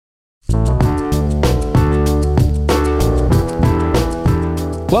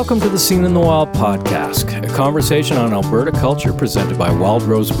Welcome to the Scene in the Wild podcast, a conversation on Alberta culture presented by Wild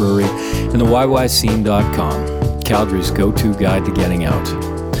Rose Brewery and the YYScene.com, Calgary's go-to guide to getting out.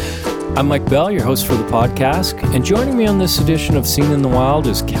 I'm Mike Bell, your host for the podcast, and joining me on this edition of Scene in the Wild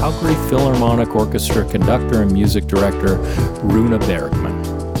is Calgary Philharmonic Orchestra conductor and music director Rune Bergmann.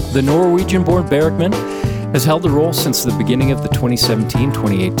 The Norwegian-born Bergmann has held the role since the beginning of the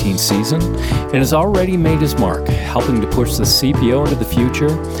 2017-2018 season and has already made his mark, helping to push the CPO into the future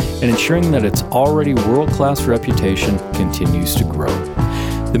and ensuring that its already world-class reputation continues to grow.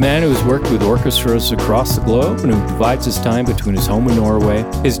 The man who has worked with orchestras across the globe and who divides his time between his home in Norway,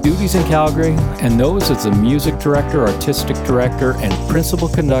 his duties in Calgary, and those as a music director, artistic director, and principal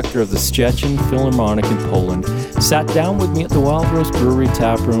conductor of the Szczecin Philharmonic in Poland, sat down with me at the Wild Rose Brewery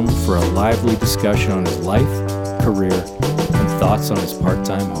taproom for a lively discussion on his life, career, and thoughts on his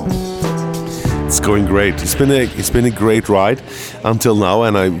part-time home. It's going great. It's been a great ride until now,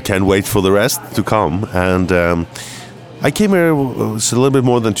 and I can't wait for the rest to come. And I came here, it was a little bit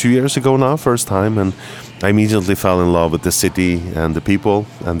more than 2 years ago now, first time, and I immediately fell in love with the city and the people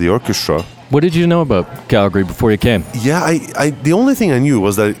and the orchestra. What did you know about Calgary before you came? Yeah, the only thing I knew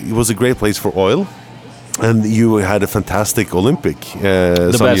was that it was a great place for oil, and you had a fantastic Olympic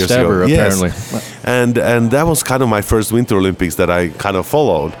the some best years ever, ago. apparently. Yes. And that was kind of my first Winter Olympics that I kind of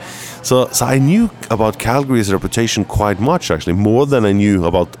followed. So I knew about Calgary's reputation quite much, actually, more than I knew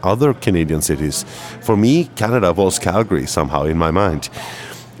about other Canadian cities. For me, Canada was Calgary somehow in my mind.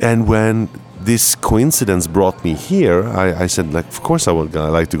 And when this coincidence brought me here, I said, like, of course I would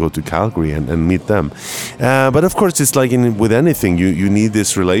like to go to Calgary and meet them. But of course, it's like with anything, you need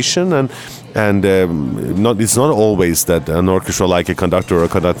this relation, and it's not always that an orchestra like a conductor or a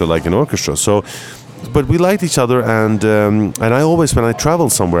conductor like an orchestra. So. But we liked each other, and I always, when I travel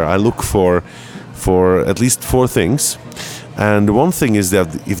somewhere, I look for at least four things. And one thing is that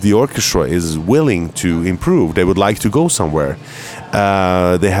if the orchestra is willing to improve, they would like to go somewhere.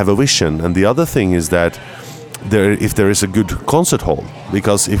 They have a vision. And the other thing is that if there is a good concert hall,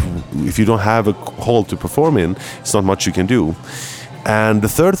 because if you don't have a hall to perform in, it's not much you can do. And the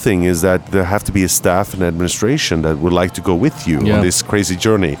third thing is that there have to be a staff and administration that would like to go with you on this crazy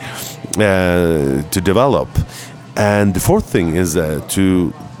journey to develop. And the fourth thing is there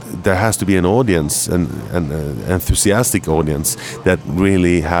has to be an audience, an enthusiastic audience that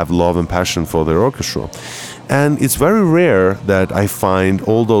really have love and passion for their orchestra. And it's very rare that I find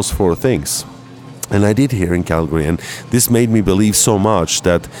all those four things. And I did here in Calgary, and this made me believe so much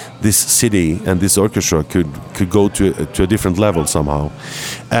that this city and this orchestra could go to a different level somehow.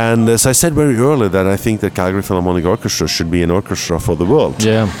 And as I said very early, that I think that Calgary Philharmonic Orchestra should be an orchestra for the world.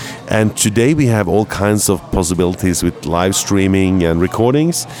 Yeah. And today we have all kinds of possibilities with live streaming and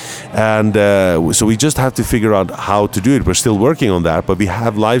recordings. And so we just have to figure out how to do it. We're still working on that, but we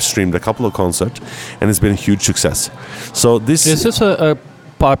have live streamed a couple of concerts, and it's been a huge success. So is this a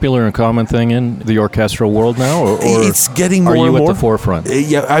popular and common thing in the orchestral world now, or it's getting more are you and more at the forefront?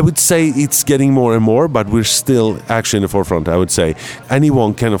 Yeah, I would say it's getting more and more, but we're still actually in the forefront. I would say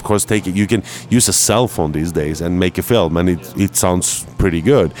anyone can, of course, take it. You can use a cell phone these days and make a film, and it sounds pretty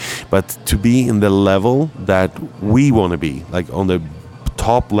good. But to be in the level that we want to be, like on the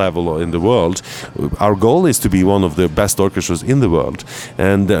top level in the world, our goal is to be one of the best orchestras in the world,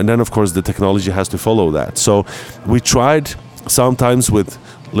 and then of course the technology has to follow that. So we tried sometimes with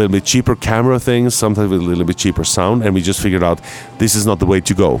a little bit cheaper camera things, sometimes with a little bit cheaper sound, and we just figured out this is not the way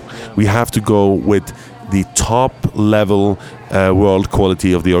to go. We have to go with the top level world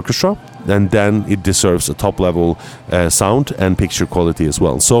quality of the orchestra, and then it deserves a top level sound and picture quality as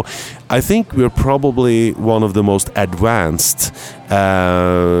well. So I think we're probably one of the most advanced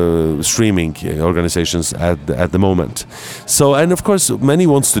streaming organizations at the moment. So, and of course many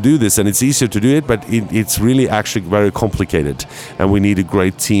wants to do this, and it's easier to do it, but it's really actually very complicated, and we need a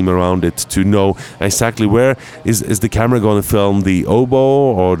great team around it to know exactly where is the camera going to film the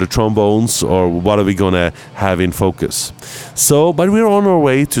oboe or the trombones, or what are we going to have in focus. So, but we're on our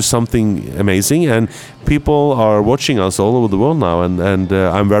way to something amazing, and people are watching us all over the world now, and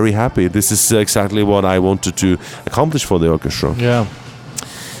I'm very happy. This is exactly what I wanted to accomplish for the orchestra. Yeah.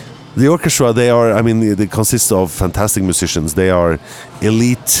 The orchestra, they consist of fantastic musicians. They are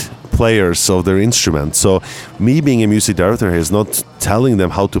elite players of their instruments. So me being a music director here is not telling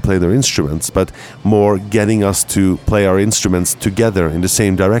them how to play their instruments, but more getting us to play our instruments together in the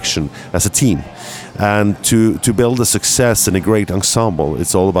same direction as a team. And to build a success and a great ensemble,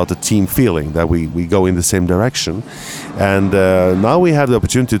 it's all about the team feeling, that we go in the same direction. And now we have the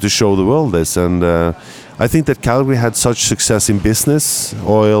opportunity to show the world this, and I think that Calgary had such success in business,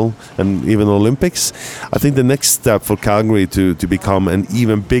 oil, and even Olympics. I think the next step for Calgary to become an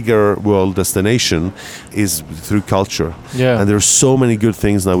even bigger world destination is through culture. Yeah. And there's so many good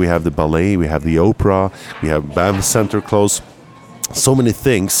things now. We have the ballet, we have the opera, we have BAM Center close. So many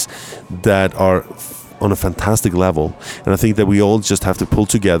things that are on a fantastic level. And I think that we all just have to pull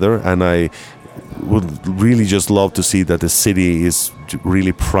together, and I would really just love to see that the city is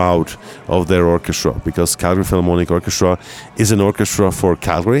really proud of their orchestra, because Calgary Philharmonic Orchestra is an orchestra for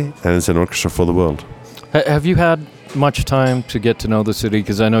Calgary and it's an orchestra for the world. Have you had much time to get to know the city?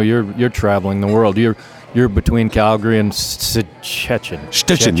 Because I know you're traveling the world. You're between Calgary and Szczecin,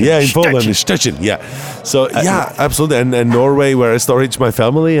 yeah, in Poland, Szczecin, yeah. So, yeah, absolutely. And Norway, where I storage my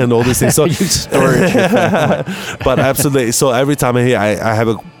family and all these things. So, you storage your family. But absolutely. So every time I'm here, I have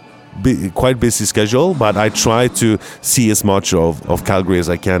a quite busy schedule, but I try to see as much of Calgary as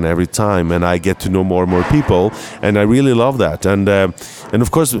I can every time, and I get to know more and more people, and I really love that. And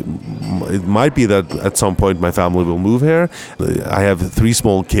of course, it might be that at some point my family will move here. I have 3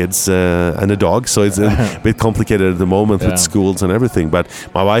 small kids and a dog, so it's a bit complicated at the moment with schools and everything. But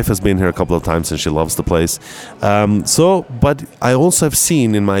my wife has been here a couple of times, and she loves the place. But I also have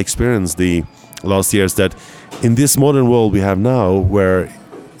seen in my experience the last years that in this modern world we have now, where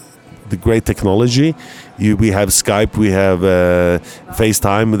the great technology, we have Skype, we have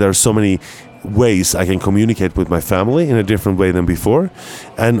FaceTime. There are so many ways I can communicate with my family in a different way than before,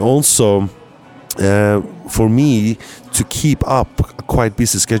 and also for me to keep up a quite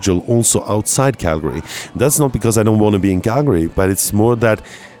busy schedule also outside Calgary. That's not because I don't want to be in Calgary, but it's more that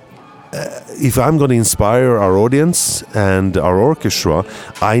if I'm going to inspire our audience and our orchestra,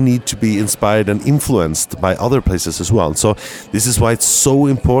 I need to be inspired and influenced by other places as well. So this is why it's so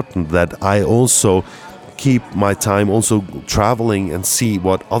important that I also keep my time also traveling and see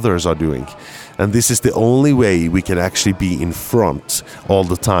what others are doing. And this is the only way we can actually be in front all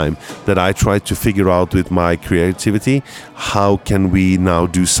the time, that I try to figure out with my creativity, how can we now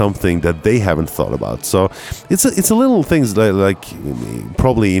do something that they haven't thought about. So it's a little things like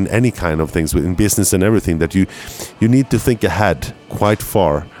probably in any kind of things, in business and everything, that you need to think ahead quite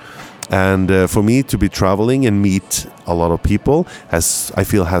far. And for me to be traveling and meet a lot of people I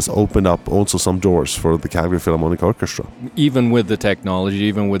feel has opened up also some doors for the Calgary Philharmonic Orchestra. Even with the technology,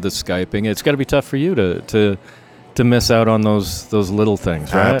 even with the Skyping, it's got to be tough for you to miss out on those little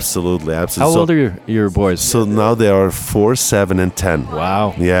things, right? Absolutely. How old are your boys? So now they are 4, 7, and 10.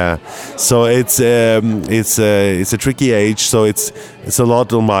 Wow. Yeah. So it's a tricky age. So it's a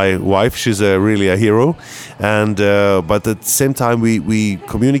lot on my wife. She's really a hero, and but at the same time we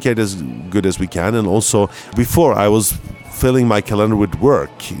communicate as good as we can. And also before I was filling my calendar with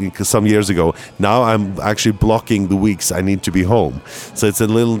work some years ago. Now I'm actually blocking the weeks I need to be home. So it's a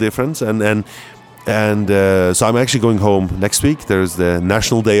little different, and so I'm actually going home next week. There's the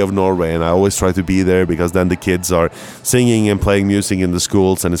National Day of Norway, and I always try to be there because then the kids are singing and playing music in the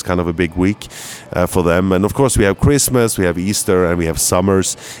schools, and it's kind of a big week for them. And of course we have Christmas, we have Easter, and we have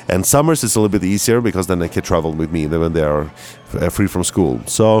summers. And summers is a little bit easier because then they can travel with me when they are free from school.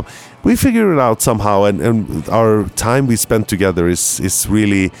 So we figure it out somehow, and our time we spend together is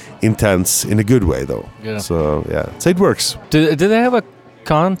really intense in a good way, though. Yeah. So it works. Do they have a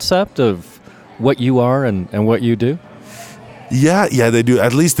concept of what you are and what you do? Yeah, they do.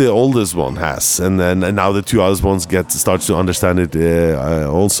 At least the oldest one has, and now the 2 others ones starts to understand it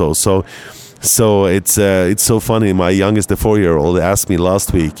also. So it's so funny. My youngest, the 4-year-old, asked me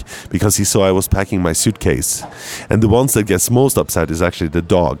last week because he saw I was packing my suitcase, and the ones that gets most upset is actually the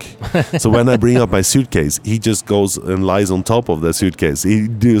dog. So when I bring up my suitcase, he just goes and lies on top of the suitcase. He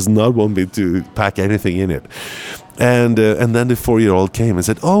does not want me to pack anything in it. And then the 4-year-old came and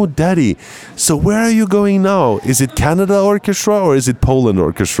said, "Oh, Daddy, so where are you going now? Is it Canada Orchestra or is it Poland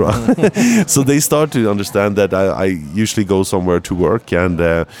Orchestra?" So they start to understand that I usually go somewhere to work,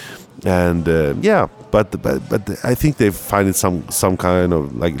 but I think they find it some kind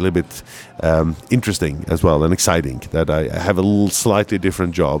of like a little bit interesting as well, and exciting that I have a little slightly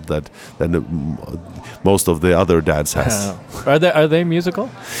different job than most of the other dads has. Are they musical?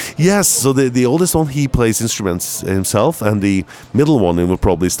 Yes. So the oldest one, he plays instruments himself, and the middle one he will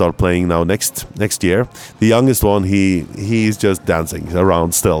probably start playing now next year. The youngest one, he's just dancing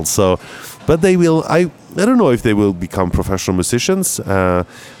around still. So, but they will. I don't know if they will become professional musicians.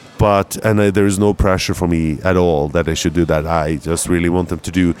 there is no pressure for me at all that they should do that. I just really want them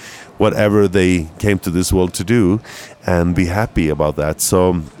to do whatever they came to this world to do and be happy about that.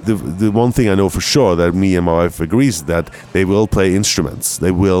 So the one thing I know for sure that me and my wife agrees that they will play instruments.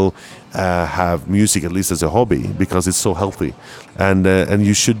 They will have music at least as a hobby because it's so healthy. And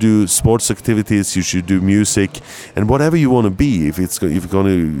you should do sports activities. You should do music and whatever you want to be. If you're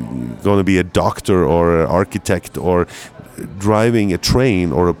going to be a doctor or an architect or driving a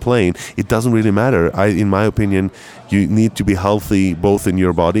train or a plane, it doesn't really matter. In my opinion, you need to be healthy both in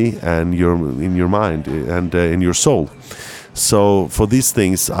your body and in your mind and in your soul. So for these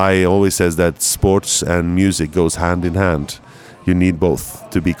things, I always says that sports and music goes hand in hand. You need both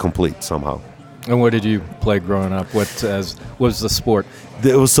to be complete somehow. And what did you play growing up? What was the sport?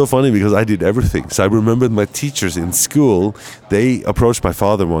 It was so funny because I did everything. So I remembered my teachers in school, they approached my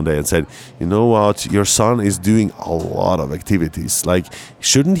father one day and said, you know what, your son is doing a lot of activities. Like,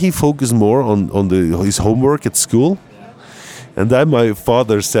 shouldn't he focus more on his homework at school? And then my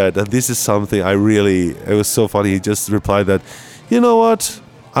father said, and this is something it was so funny, he just replied that, you know what,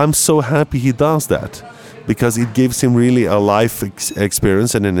 I'm so happy he does that. Because it gives him really a life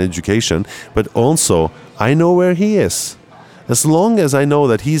experience and an education. But also, I know where he is. As long as I know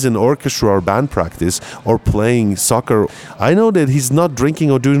that he's in orchestra or band practice or playing soccer, I know that he's not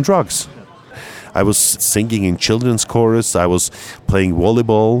drinking or doing drugs. I was singing in children's chorus. I was playing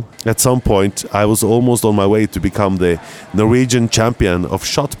volleyball. At some point, I was almost on my way to become the Norwegian champion of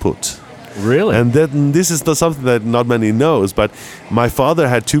shot put. Really? And then this is something that not many knows, but my father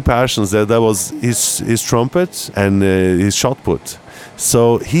had two passions. That was his trumpet and his shot put.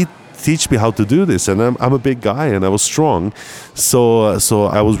 So he teach me how to do this, and I'm a big guy and I was strong, so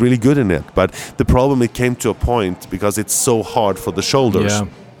I was really good in it. But the problem, it came to a point because it's so hard for the shoulders. Yeah.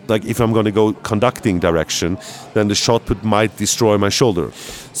 Like if I'm going to go conducting direction, then the shot put might destroy my shoulder.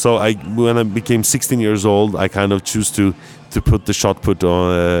 So when I became 16 years old, I kind of choose to put the shot put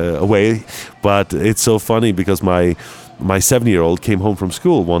away. But it's so funny because my 7-year-old came home from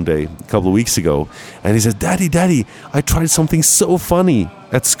school one day a couple of weeks ago, and he said, Daddy, I tried something so funny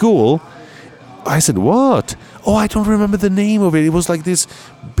at school. I said, what? Oh, I don't remember the name of it. It was like this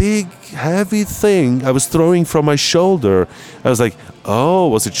big, heavy thing I was throwing from my shoulder. I was like, oh,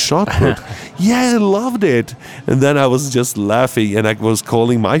 was it shot put? Yeah, I loved it. And then I was just laughing, and I was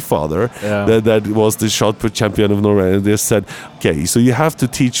calling my father, that was the shot put champion of Norway, and they said, okay, so you have to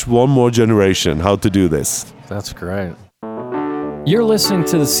teach one more generation how to do this. That's great. You're listening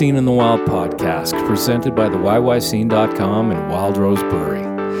to the Scene in the Wild podcast, presented by the YYScene.com and Wild Rose Brewery.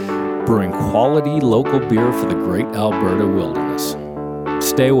 Brewing quality local beer for the great Alberta wilderness.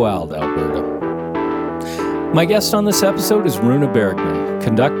 Stay wild, Alberta. My guest on this episode is Rune Bergmann,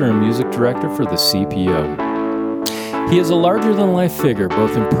 conductor and music director for the CPO. He is a larger-than-life figure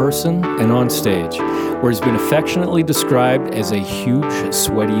both in person and on stage, where he's been affectionately described as a huge,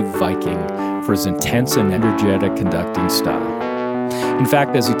 sweaty Viking for his intense and energetic conducting style. In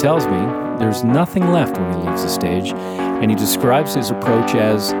fact, as he tells me, there's nothing left when he leaves the stage, and he describes his approach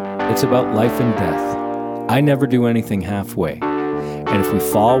as, it's about life and death. I never do anything halfway. And if we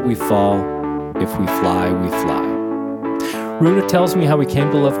fall, we fall. If we fly, we fly. Rune tells me how he came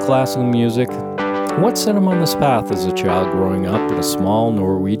to love classical music, what set him on this path as a child growing up in a small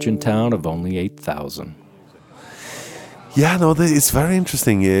Norwegian town of only 8,000. Yeah, no, it's very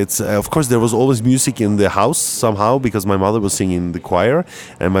interesting. It's of course there was always music in the house somehow because my mother was singing in the choir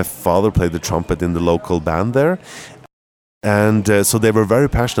and my father played the trumpet in the local band there. And so they were very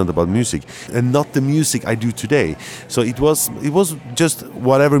passionate about music, and not the music I do today. So it was just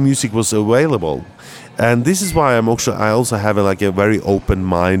whatever music was available, and this is why I also have a very open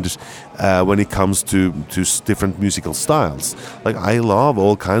mind when it comes to different musical styles. Like I love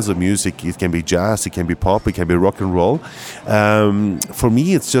all kinds of music. It can be jazz, it can be pop, it can be rock and roll. For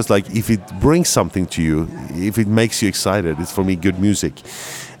me, it's just like if it brings something to you, if it makes you excited, it's for me good music.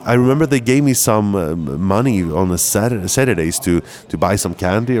 I remember they gave me some money on the Saturdays to buy some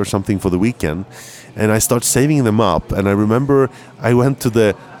candy or something for the weekend, and I started saving them up. And I remember I went to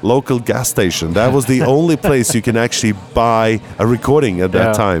the local gas station. That was the only place you can actually buy a recording at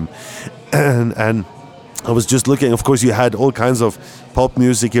that time. And I was just looking. Of course, you had all kinds of pop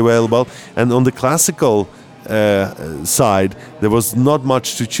music available, and on the classical side, there was not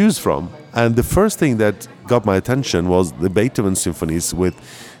much to choose from. And the first thing that got my attention was the Beethoven symphonies with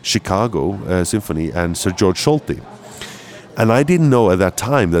Chicago Symphony and Sir George Solti. And I didn't know at that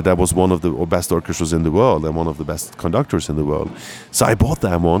time that was one of the best orchestras in the world and one of the best conductors in the world. So I bought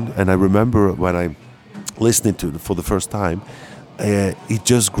that one, and I remember when I listened to it for the first time, it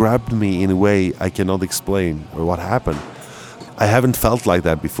just grabbed me in a way I cannot explain what happened. I haven't felt like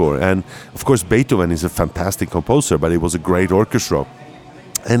that before. And of course, Beethoven is a fantastic composer, but it was a great orchestra.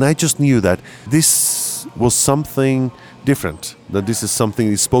 And I just knew that this was something different, that this is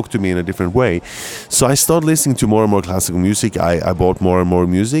something that spoke to me in a different way. So I started listening to more and more classical music. I bought more and more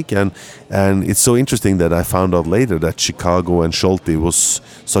music, and it's so interesting that I found out later that Chicago and Schulte was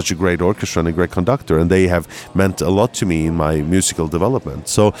such a great orchestra and a great conductor, and they have meant a lot to me in my musical development.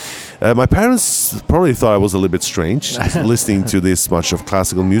 So my parents probably thought I was a little bit strange listening to this much of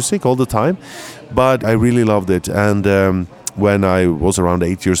classical music all the time, but I really loved it. And when I was around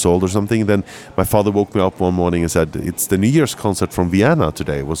 8 years old or something, then my father woke me up one morning and said, it's the New Year's concert from Vienna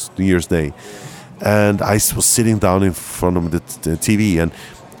today. It was New Year's Day. And I was sitting down in front of the TV, and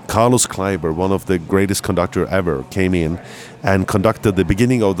Carlos Kleiber, one of the greatest conductor ever, came in and conducted the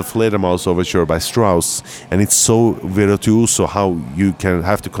beginning of the Fledermaus Overture by Strauss. And it's so virtuoso how you can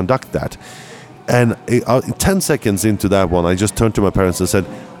have to conduct that. And 10 seconds into that one, I just turned to my parents and said,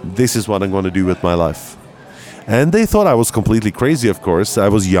 this is what I'm going to do with my life. And they thought I was completely crazy, of course. I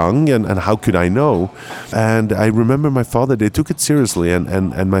was young, and how could I know? And I remember my father, they took it seriously.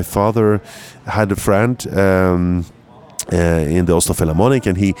 And my father had a friend in the Oslo Philharmonic,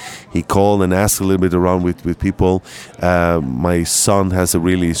 and he called and asked a little bit around with people. My son has a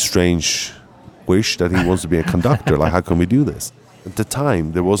really strange wish that he wants to be a conductor. Like, how can we do this? At the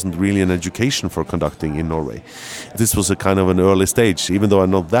time, there wasn't really an education for conducting in Norway. This was a kind of an early stage. Even though I'm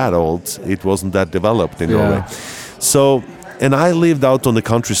not that old, it wasn't that developed in Norway. So, and I lived out on the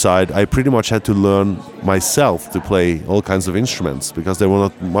countryside. I pretty much had to learn myself to play all kinds of instruments because there were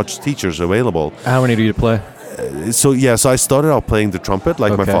not much teachers available. How many do you play? So I started out playing the trumpet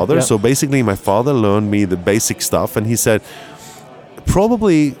like my father. Yeah. So basically my father learned me the basic stuff, and he said,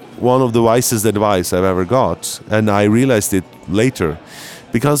 probably one of the wisest advice I've ever got, and I realized it later,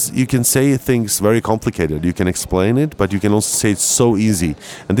 because you can say things very complicated, you can explain it, but you can also say it's so easy.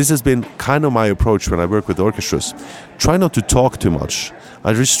 And this has been kind of my approach when I work with orchestras. Try not to talk too much.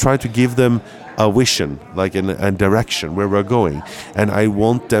 I just try to give them a vision, like a direction where we're going, and I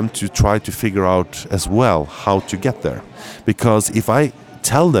want them to try to figure out as well how to get there. Because if I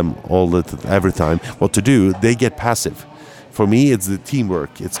tell them every time what to do, they get passive. For me, it's the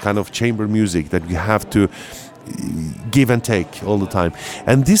teamwork. It's kind of chamber music that you have to give and take all the time.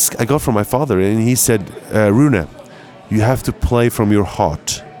 And this I got from my father, and he said, Rune, you have to play from your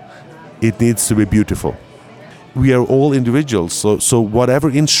heart. It needs to be beautiful. We are all individuals, so whatever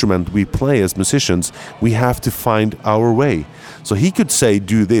instrument we play as musicians, we have to find our way. So he could say,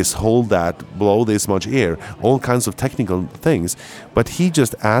 do this, hold that, blow this much air, all kinds of technical things. But he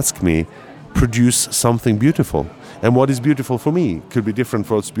just asked me, produce something beautiful. And what is beautiful for me could be different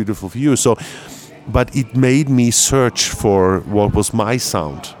from what's beautiful for you. So, but it made me search for what was my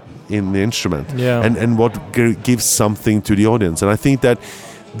sound in the instrument, and what gives something to the audience. And I think that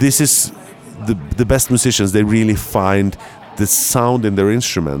this is the best musicians. They really find the sound in their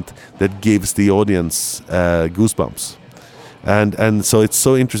instrument that gives the audience goosebumps. And so it's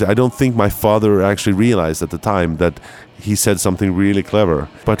so interesting. I don't think my father actually realized at the time that he said something really clever.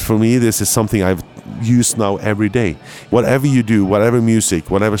 But for me, this is something I've used now every day. Whatever you do, whatever music,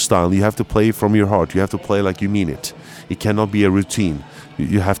 whatever style, you have to play from your heart. You have to play like you mean it. It cannot be a routine.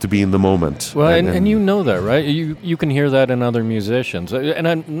 You have to be in the moment. Well, and you know that, right? You can hear that in other musicians. And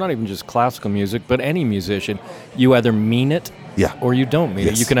I'm not even just classical music, but any musician. You either mean it or you don't mean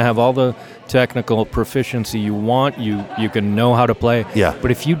it. You can have all the technical proficiency you want. You can know how to play. Yeah. But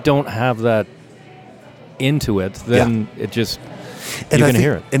if you don't have that into it, then it just... You can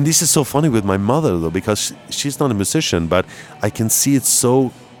hear it. And this is so funny with my mother, though, because she's not a musician, but I can see it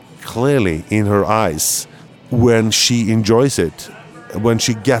so clearly in her eyes when she enjoys it, when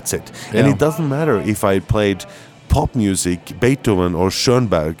she gets it. Yeah. And it doesn't matter if I played pop music, Beethoven or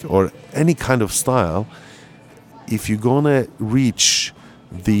Schoenberg or any kind of style. If you're going to reach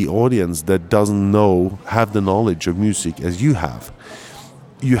the audience that doesn't have the knowledge of music as you have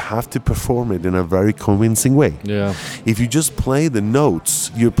to perform it in a very convincing way. Yeah. If you just play the notes,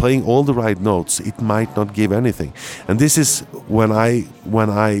 you're playing all the right notes, it might not give anything. And this is when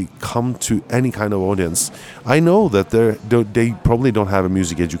I come to any kind of audience, I know that they probably don't have a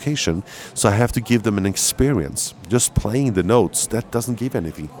music education, so I have to give them an experience. Just playing the notes, that doesn't give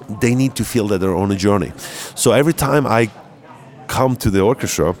anything. They need to feel that they're on a journey. So every time I come to the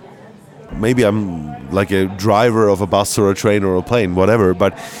orchestra, maybe I'm like a driver of a bus or a train or a plane, whatever,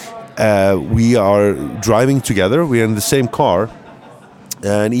 but we are driving together, we're in the same car,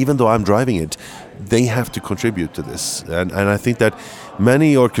 and even though I'm driving it, they have to contribute to this, and I think that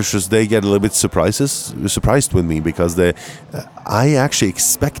many orchestras, they get a little bit surprised with me, because I actually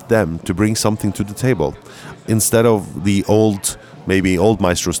expect them to bring something to the table, instead of the old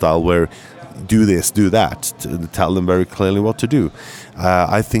maestro style where do this, do that, to tell them very clearly what to do.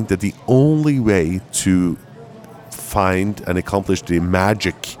 I think that the only way to find and accomplish the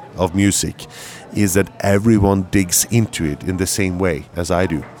magic of music is that everyone digs into it in the same way as I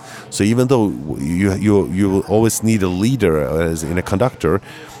do. So even though you will always need a leader as in a conductor,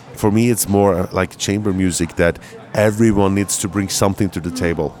 for me it's more like chamber music, that everyone needs to bring something to the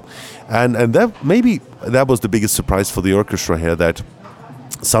table. And that was the biggest surprise for the orchestra here, that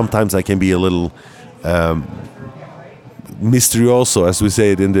sometimes I can be a little misterioso, as we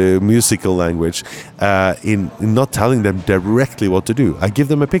say it in the musical language, in not telling them directly what to do. I give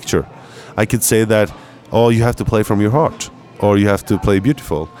them a picture. I could say that, oh, you have to play from your heart, or you have to play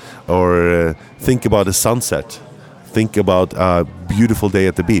beautiful, or think about a sunset, think about a beautiful day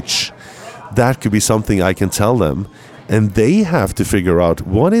at the beach. That could be something I can tell them, and they have to figure out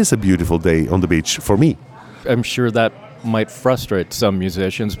what is a beautiful day on the beach for me. I'm sure that might frustrate some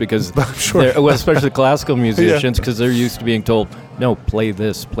musicians, because sure. especially classical musicians, because they're used to being told, no, play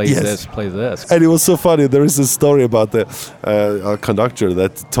this, play this, play this. And it was so funny. There is a story about a conductor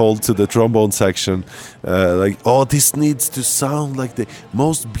that told to the trombone section, oh, this needs to sound like the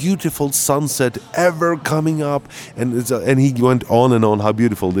most beautiful sunset ever coming up. And he went on and on how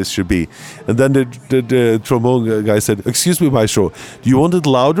beautiful this should be. And then the trombone guy said, excuse me, maestro, do you want it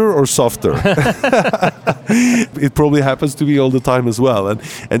louder or softer? It probably happens to me all the time as well. And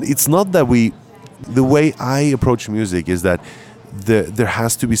it's not that the way I approach music is that there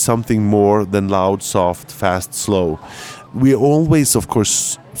has to be something more than loud, soft, fast, slow. We always, of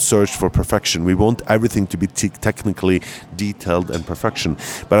course, search for perfection. We want everything to be technically detailed and perfection.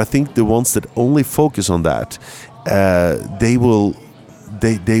 But I think the ones that only focus on that, they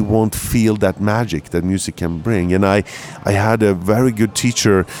won't feel that magic that music can bring. And I had a very good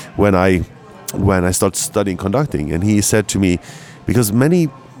teacher when I started studying conducting, and he said to me, because many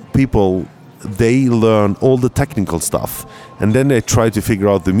people, they learn all the technical stuff and then they try to figure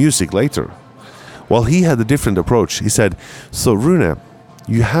out the music later. Well, he had a different approach. He said, so Rune,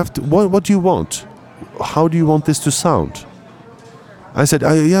 you have to, what do you want? How do you want this to sound? I said,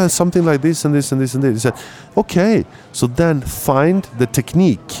 yeah, something like this and this and this and this. He said, okay, so then find the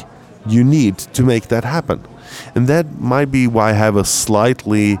technique you need to make that happen. And that might be why I have a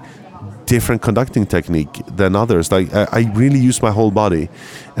slightly different conducting technique than others. Like I really use my whole body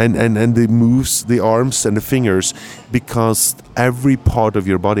and the moves, the arms and the fingers, because every part of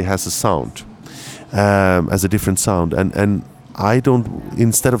your body has a sound, as a different sound. And I don't,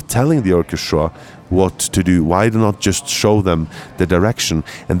 instead of telling the orchestra what to do, why not just show them the direction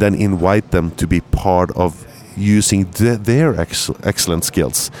and then invite them to be part of using their excellent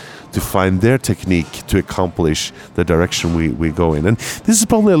skills to find their technique to accomplish the direction we go in. And this is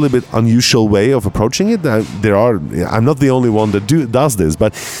probably a little bit unusual way of approaching it. I'm not the only one that does this,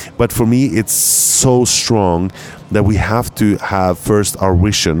 but for me it's so strong that we have to have first our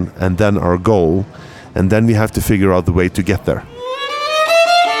vision and then our goal, and then we have to figure out the way to get there.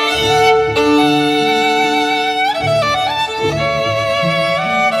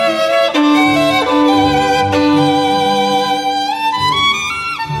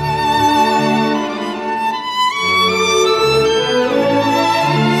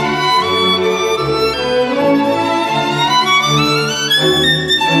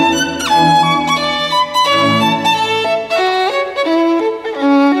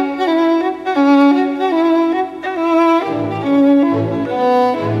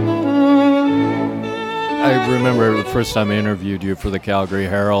 First time I interviewed you for the Calgary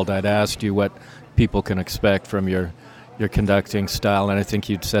Herald, I'd asked you what people can expect from your conducting style, and I think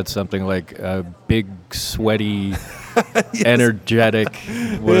you'd said something like big, sweaty, yes. Energetic,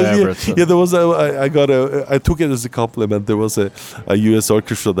 whatever. Yeah, there was I took it as a compliment. There was a U.S.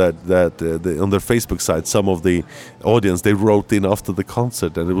 orchestra that on their Facebook site, some of the audience, they wrote in after the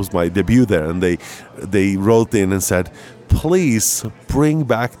concert, and it was my debut there, and they wrote in and said, please bring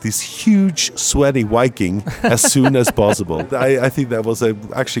back this huge sweaty Viking as soon as possible. I think that was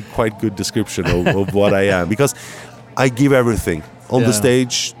actually quite good description of what I am, because I give everything. On the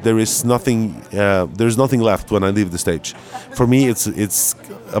stage, there is nothing left when I leave the stage. For me, it's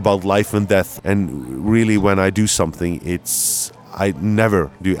about life and death. And really, when I do something, I never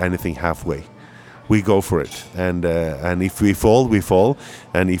do anything halfway. We go for it, and if we fall, we fall,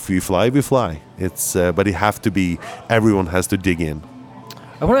 and if we fly, we fly. But it have to be, everyone has to dig in.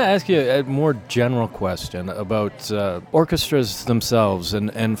 I want to ask you a more general question about orchestras themselves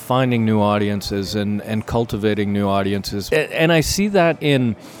and finding new audiences and cultivating new audiences. And I see that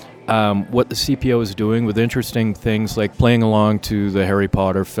in what the CPO is doing with interesting things like playing along to the Harry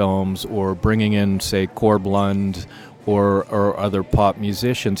Potter films or bringing in, say, Corb Lund or other pop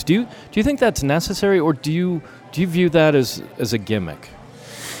musicians. Do you think that's necessary, or do you view that as a gimmick?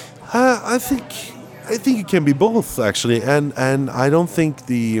 I think it can be both, actually, and I don't think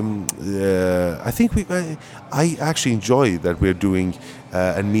I actually enjoy that we're doing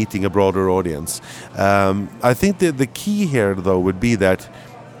and meeting a broader audience. I think that the key here, though, would be that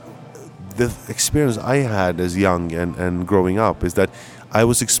the experience I had as young and growing up is that I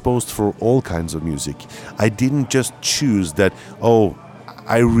was exposed for all kinds of music. I didn't just choose that,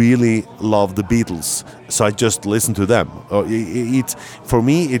 I really love the Beatles, so I just listened to them. For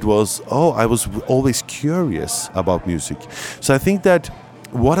me, it was, I was always curious about music. So I think that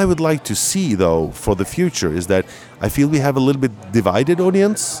what I would like to see, though, for the future is that I feel we have a little bit divided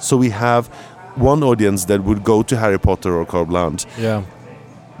audience. So we have one audience that would go to Harry Potter or Corb Lund. Yeah.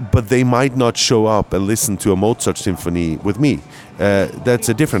 But they might not show up and listen to a Mozart symphony with me. That's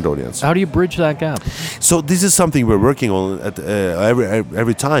a different audience. How do you bridge that gap? So this is something we're working on at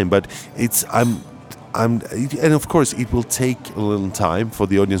every time. But and of course it will take a little time for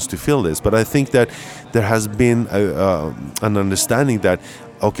the audience to feel this. But I think that there has been an understanding that,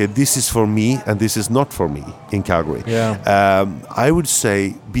 okay, this is for me and this is not for me in Calgary. Yeah. I would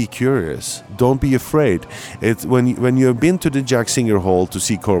say be curious. Don't be afraid. It's when you've been to the Jack Singer Hall to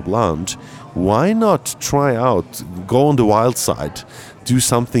see Corb Lund, why not try out, go on the wild side, do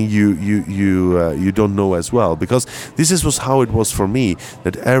something you don't know as well? Because this was how it was for me.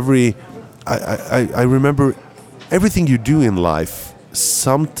 That I remember everything you do in life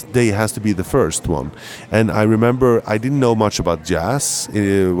someday has to be the first one. And I remember I didn't know much about jazz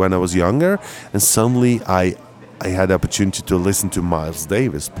when I was younger, and suddenly I had the opportunity to listen to Miles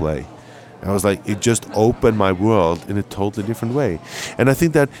Davis play. I was like, it just opened my world in a totally different way. And I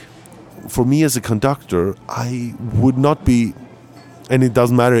think that for me as a conductor, I would not be, and it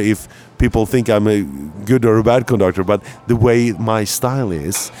doesn't matter if people think I'm a good or a bad conductor, but the way my style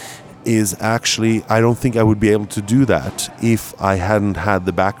is actually, I don't think I would be able to do that if I hadn't had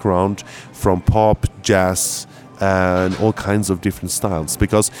the background from pop, jazz, and all kinds of different styles.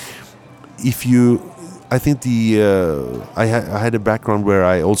 Because I think I had a background where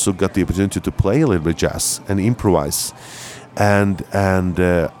I also got the opportunity to play a little bit jazz and improvise, and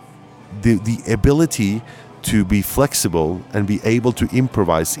the ability to be flexible and be able to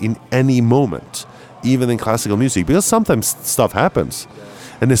improvise in any moment, even in classical music, because sometimes stuff happens.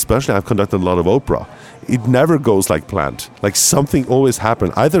 And especially I've conducted a lot of opera. It never goes like planned. Like something always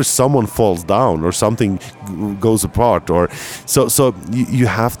happens. Either someone falls down or something goes apart. Or so you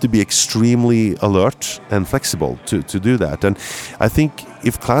have to be extremely alert and flexible to do that. And I think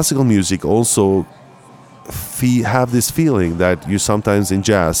if classical music also have this feeling that you sometimes in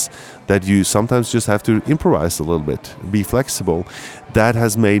jazz, that you sometimes just have to improvise a little bit, be flexible, that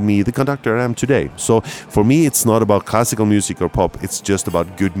has made me the conductor I am today. So for me, it's not about classical music or pop, it's just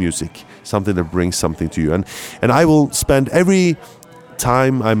about good music, something that brings something to you. And I will spend every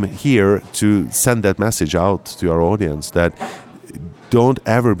time I'm here to send that message out to our audience, that don't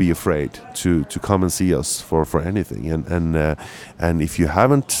ever be afraid to come and see us for anything. And if you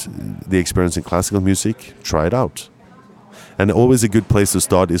haven't the experience in classical music, try it out. And always a good place to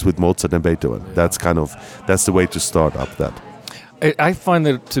start is with Mozart and Beethoven. That's the way to start up that. I find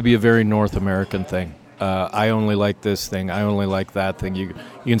that to be a very North American thing. I only like this thing. I only like that thing. You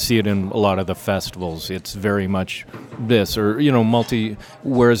can see it in a lot of the festivals. It's very much this, or multi.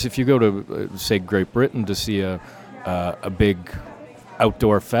 Whereas if you go to say Great Britain to see a big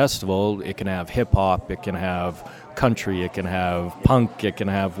outdoor festival, it can have hip hop, it can have country, it can have punk, it can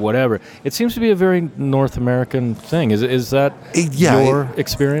have whatever. It seems to be a very North American thing. Is that your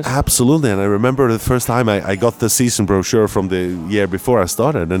experience? Absolutely. And I remember the first time I got the season brochure from the year before I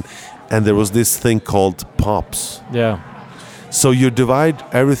started, and there was this thing called pops. Yeah. So you divide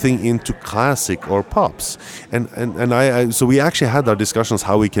everything into classic or pops, and so we actually had our discussions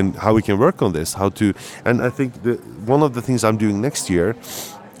how we can work on this, and I think one of the things I'm doing next year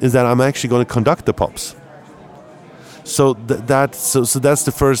is that I'm actually going to conduct the pops. So that's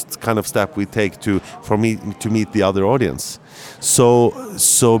the first kind of step we take for me to meet the other audience.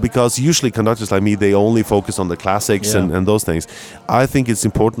 So because usually conductors like me, they only focus on the classics and those things. I think it's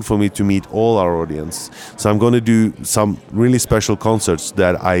important for me to meet all our audience. So I'm going to do some really special concerts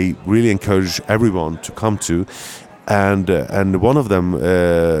that I really encourage everyone to come to. and one of them,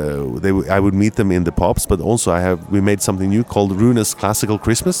 I would meet them in the pubs, but also we made something new called Rune's Classical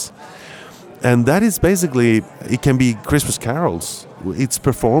Christmas, and that is basically, it can be Christmas carols. It's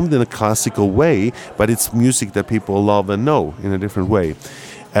performed in a classical way, but it's music that people love and know in a different way.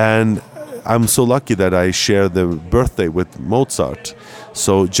 And I'm so lucky that I share the birthday with Mozart.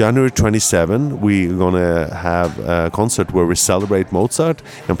 So January 27, we're going to have a concert where we celebrate Mozart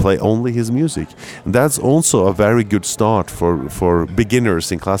and play only his music. And that's also a very good start for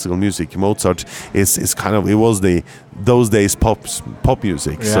beginners in classical music. Mozart is kind of, it was those days pop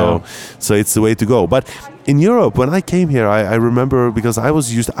music. Yeah. So it's the way to go. But in Europe, when I came here, I remember, because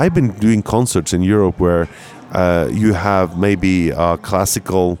I've been doing concerts in Europe where you have maybe a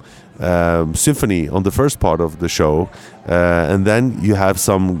classical symphony on the first part of the show, and then you have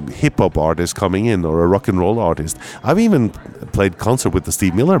some hip-hop artist coming in, or a rock and roll artist. I've even played concert with the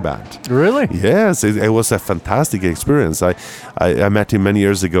Steve Miller Band. Really? Yes, it was a fantastic experience. I met him many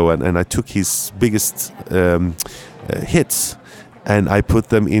years ago, and I took his biggest hits and I put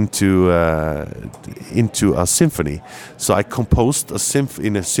them into a symphony. So I composed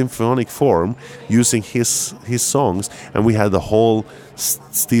in a symphonic form using his songs, and we had the whole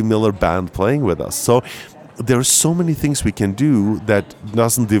Steve Miller Band playing with us. So there are so many things we can do that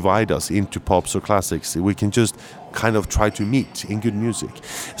doesn't divide us into pops or classics. We can just kind of try to meet in good music.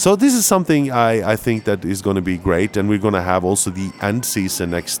 So this is something I think that is going to be great, and we're going to have also the end season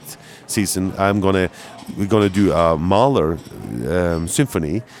next season. We're going to do a Mahler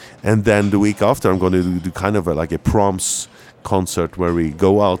symphony, and then the week after I'm going to do kind of like a proms concert where we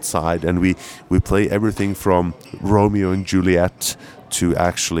go outside and we play everything from Romeo and Juliet to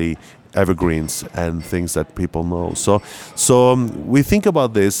actually evergreens and things that people know. So we think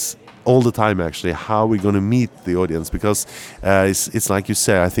about this all the time, actually, how we're going to meet the audience, because it's like you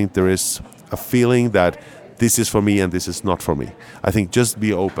say, I think there is a feeling that this is for me and this is not for me. I think just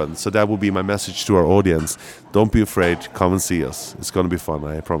be open. So that will be my message to our audience. Don't be afraid. Come and see us. It's going to be fun,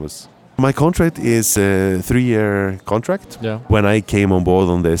 I promise. My contract is a 3-year contract. Yeah. When I came on board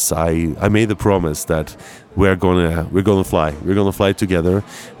on this, I made the promise that we're gonna fly. We're gonna fly together.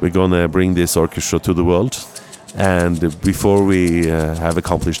 We're gonna bring this orchestra to the world. And before we have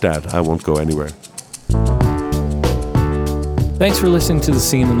accomplished that, I won't go anywhere. Thanks for listening to the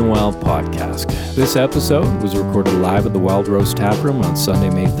Scene in the Wild podcast. This episode was recorded live at the Wild Rose Tap Room on Sunday,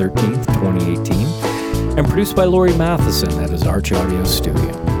 May 13th, 2018, and produced by Laurie Matheson at his Arch Audio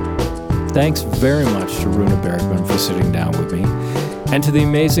studio. Thanks very much to Rune Bergmann for sitting down with me, and to the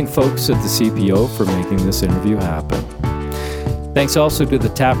amazing folks at the CPO for making this interview happen. Thanks also to the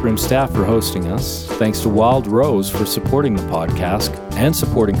Taproom staff for hosting us. Thanks to Wild Rose for supporting the podcast and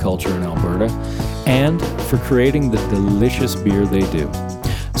supporting culture in Alberta, and for creating the delicious beer they do.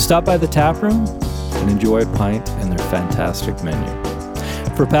 Stop by the Taproom and enjoy a pint and their fantastic menu.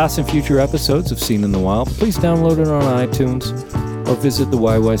 For past and future episodes of Scene in the Wild, please download it on iTunes or visit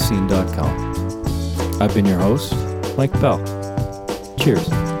theyyyscene.com. I've been your host, Mike Bell. Cheers.